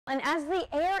And as the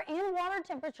air and water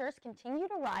temperatures continue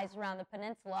to rise around the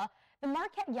peninsula, the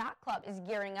Marquette Yacht Club is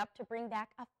gearing up to bring back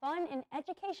a fun and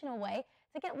educational way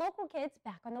to get local kids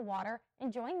back on the water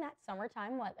enjoying that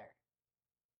summertime weather.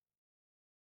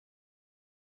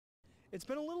 It's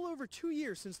been a little over 2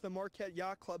 years since the Marquette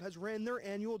Yacht Club has ran their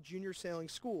annual junior sailing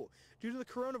school. Due to the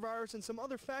coronavirus and some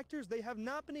other factors, they have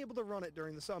not been able to run it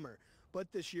during the summer.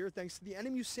 But this year, thanks to the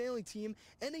NMU sailing team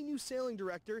and a new sailing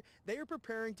director, they are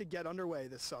preparing to get underway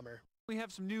this summer. We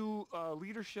have some new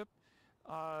leadership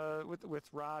with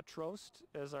Ra Trost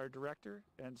as our director,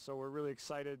 and so we're really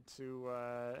excited to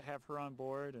have her on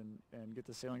board and get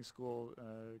the sailing school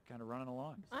kind of running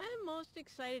along. I'm most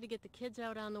excited to get the kids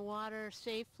out on the water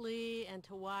safely and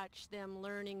to watch them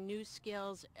learning new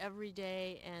skills every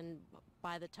day, and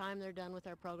by the time they're done with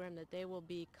our program that they will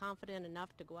be confident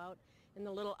enough to go out in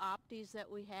the little opties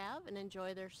that we have and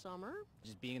enjoy their summer.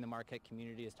 Just being in the Marquette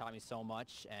community has taught me so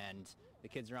much, and the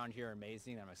kids around here are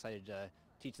amazing. I'm excited to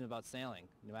teach them about sailing,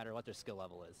 no matter what their skill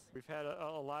level is. We've had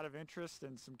a lot of interest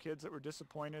and some kids that were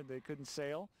disappointed they couldn't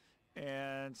sail,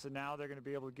 and so now they're going to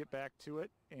be able to get back to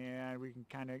it and we can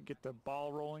kind of get the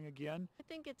ball rolling again. I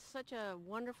think it's such a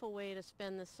wonderful way to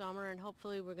spend the summer, and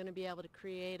hopefully we're going to be able to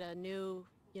create a new,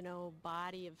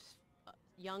 body of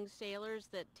young sailors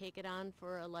that take it on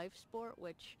for a life sport,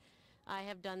 which I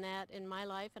have done that in my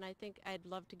life, and I think I'd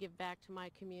love to give back to my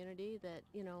community that,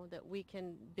 that we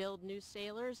can build new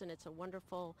sailors, and it's a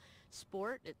wonderful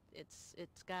sport.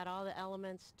 It's got all the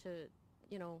elements to,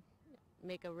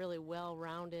 make a really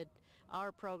well-rounded,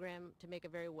 our program to make a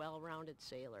very well-rounded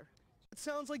sailor. It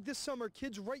sounds like this summer,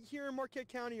 kids right here in Marquette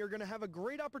County are going to have a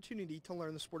great opportunity to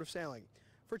learn the sport of sailing.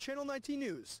 For Channel 19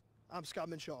 News, I'm Scott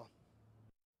Minshall.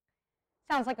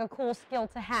 Sounds like a cool skill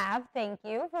to have. Thank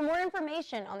you. For more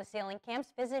information on the sailing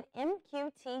camps, visit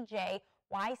mqtjyc.org.